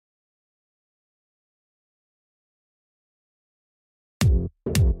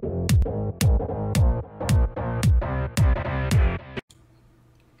Welcome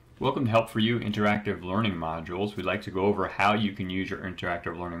to Help for You Interactive Learning Modules. We'd like to go over how you can use your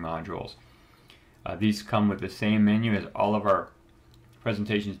interactive learning modules. These come with the same menu as all of our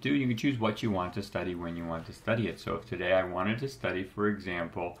presentations do. You can choose what you want to study when you want to study it. So if today I wanted to study, for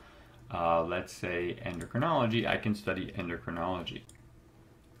example, let's say endocrinology, I can study endocrinology.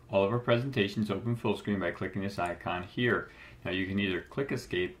 All of our presentations open full screen by clicking this icon here. Now you can either click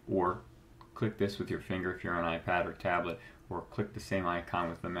escape or click this with your finger if you're on an iPad or tablet, or click the same icon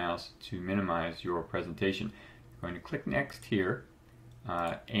with the mouse to minimize your presentation. You're going to click next here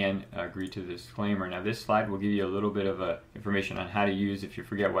and agree to the disclaimer. Now this slide will give you a little bit of information on how to use if you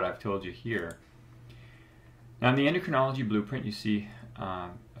forget what I've told you here. Now in the endocrinology blueprint you see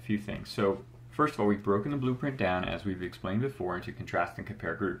a few things. So first of all, we've broken the blueprint down, as we've explained before, into contrast and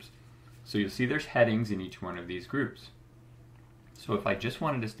compare groups. So you'll see there's headings in each one of these groups. So if I just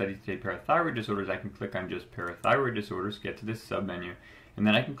wanted to study today parathyroid disorders, I can click on just parathyroid disorders, get to this submenu, and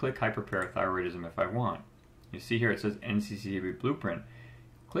then I can click hyperparathyroidism if I want. You see here it says NCCAB blueprint.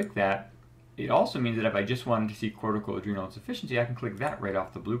 Click that. It also means that if I just wanted to see cortical adrenal insufficiency, I can click that right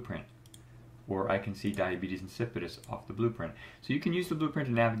off the blueprint. Or I can see diabetes insipidus off the blueprint. So you can use the blueprint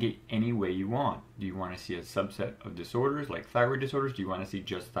to navigate any way you want. Do you want to see a subset of disorders like thyroid disorders? Do you want to see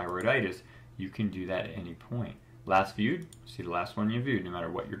just thyroiditis? You can do that at any point. Last viewed, see the last one you viewed, no matter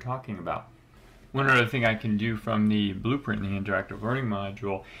what you're talking about. One other thing I can do from the blueprint in the interactive learning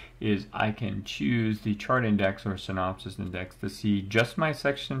module is I can choose the chart index or synopsis index to see just my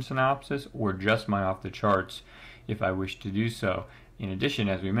section synopsis or just my off the charts if I wish to do so. In addition,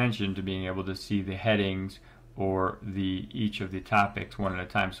 as we mentioned, to being able to see the headings or each of the topics one at a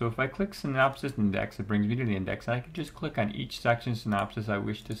time. So if I click synopsis index, it brings me to the index, and I can just click on each section synopsis I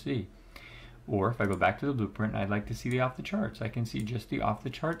wish to see. Or if I go back to the blueprint and I'd like to see the off the charts, I can see just the off the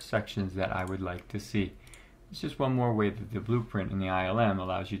charts sections that I would like to see. It's just one more way that the blueprint in the ILM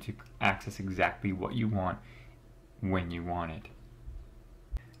allows you to access exactly what you want when you want it.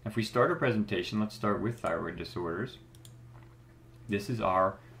 If we start our presentation, let's start with thyroid disorders. This is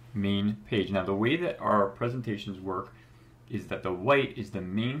our main page. Now the way that our presentations work is that the white is the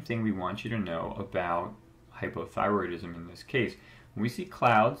main thing we want you to know about hypothyroidism in this case. When we see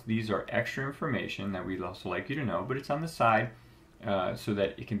clouds, these are extra information that we'd also like you to know, but it's on the side so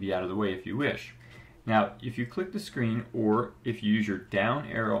that it can be out of the way if you wish. Now, if you click the screen, or if you use your down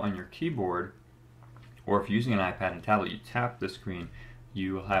arrow on your keyboard, or if you're using an iPad and tablet, you tap the screen,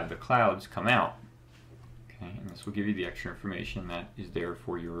 you will have the clouds come out. Okay, and this will give you the extra information that is there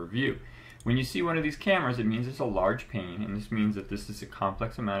for your review. When you see one of these cameras, it means it's a large pane, and this means that this is a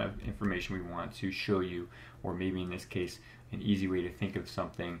complex amount of information we want to show you, or maybe in this case, an easy way to think of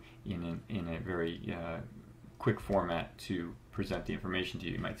something in a very quick format to present the information to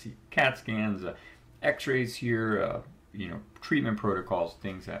you. You might see CAT scans, x-rays here, treatment protocols,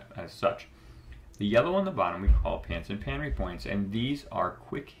 things as such. The yellow on the bottom we call PANCE PANRE points, and these are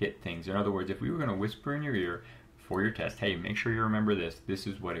quick hit things. In other words, if we were going to whisper in your ear for your test, hey, make sure you remember this, this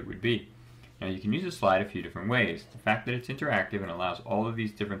is what it would be. Now you can use a slide a few different ways. The fact that it's interactive and allows all of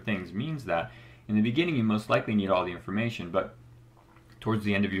these different things means that in the beginning you most likely need all the information, but towards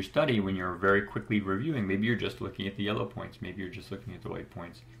the end of your study, when you're very quickly reviewing, maybe you're just looking at the yellow points, maybe you're just looking at the white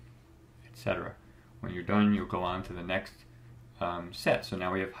points, etc. When you're done, you'll go on to the next set. So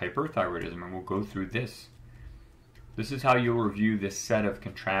now we have hyperthyroidism, and we'll go through this. This is how you'll review this set of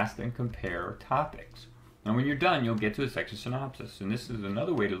contrast and compare topics. And when you're done, you'll get to the section synopsis. And this is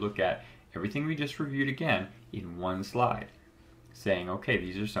another way to look at everything we just reviewed again in one slide, saying, okay,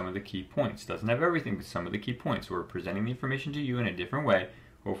 these are some of the key points. Doesn't have everything, but some of the key points. We're presenting the information to you in a different way,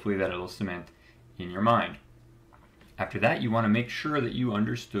 hopefully that it'll cement in your mind. After that, you want to make sure that you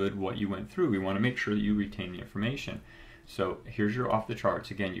understood what you went through. We want to make sure that you retain the information. So here's your off the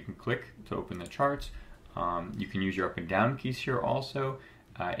charts. Again, you can click to open the charts. You can use your up and down keys here also.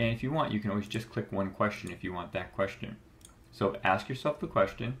 And if you want, you can always just click one question if you want that question. So ask yourself the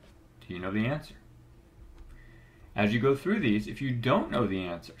question, do you know the answer? As you go through these, if you don't know the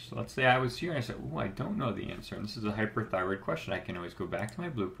answer, so let's say I was here and I said, oh, I don't know the answer, and this is a hyperthyroid question, I can always go back to my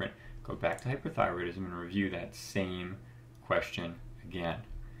blueprint, go back to hyperthyroidism, and review that same question again.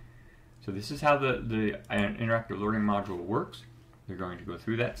 So this is how the interactive learning module works. You're going to go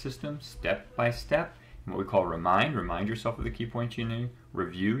through that system step by step, and what we call remind yourself of the key points you knew,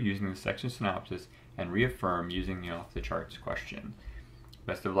 review using the section synopsis, and reaffirm using the off the charts question.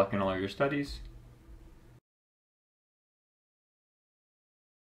 Best of luck in all your studies.